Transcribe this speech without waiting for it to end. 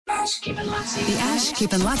Ash, Kip and Lutzi. The Ash,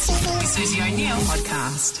 Kip and Lutzi. Susie O'Neill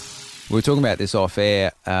podcast. We were talking about this off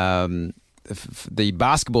air. The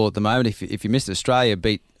basketball at the moment, if you missed Australia,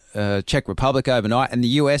 beat Czech Republic overnight, and the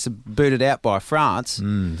US are booted out by France.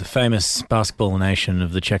 The famous basketball nation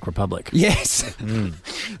of the Czech Republic. Yes.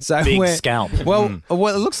 So Big scalp. Well, it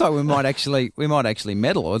looks like we might actually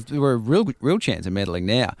medal. We're a real chance of medaling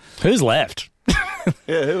now. Who's left?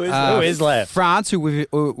 Who is left? France, who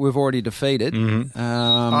we've already defeated.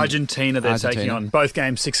 Argentina, they're taking on. Both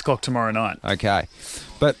games 6 o'clock tomorrow night. Okay.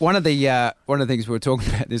 But one of the things we were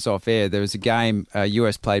talking about this off air, there was a game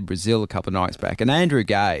US played Brazil a couple of nights back, and Andrew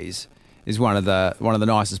Gaze is one of the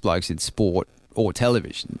nicest blokes in sport or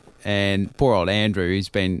television. And poor old Andrew, he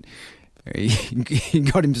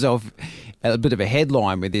got himself a bit of a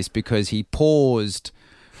headline with this because he paused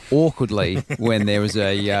awkwardly when there was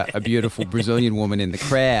a beautiful Brazilian woman in the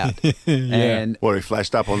crowd. And he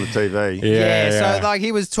flashed up on the TV. So like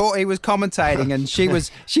he was commentating, and she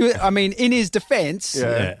was I mean, in his defence,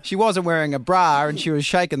 she wasn't wearing a bra, and she was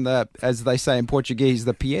shaking the, as they say in Portuguese,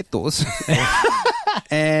 the pietos.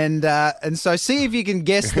 And so see if you can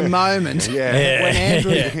guess the moment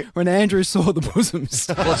when Andrew saw the bosoms.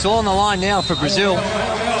 Well, it's all on the line now for Brazil.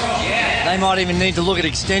 They might even need to look at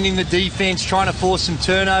extending the defence, trying to force some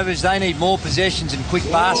turnovers. They need more possessions and quick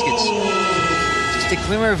baskets. Just a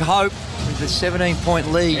glimmer of hope with the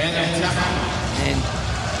 17-point lead. And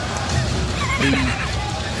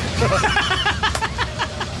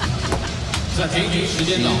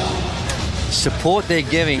the support they're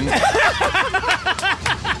giving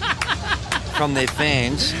from their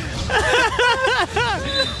fans.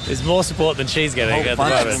 There's more support than she's getting at the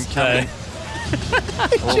bunch of them coming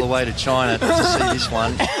all the way to China to see this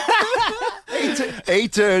one. He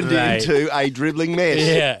turned into a dribbling mess.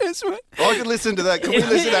 Yeah. I could listen to that. Can we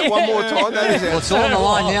listen to that one more time? Well, it's all on the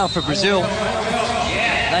line now for Brazil.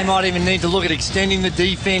 They might even need to look at extending the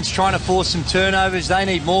defence, trying to force some turnovers. They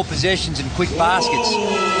need more possessions and quick baskets.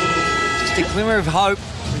 Just a glimmer of hope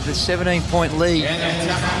with the 17-point lead.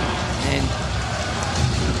 And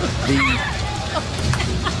the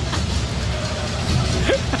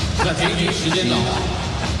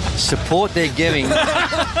support they're giving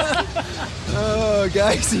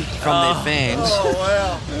Gazy. from their fans.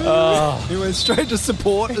 He went straight to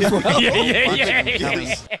support as well. That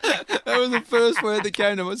was the first word that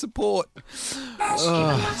came to my support.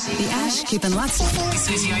 The Ash, Kip and Lutzi.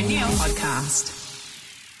 Susie O'Neill podcast.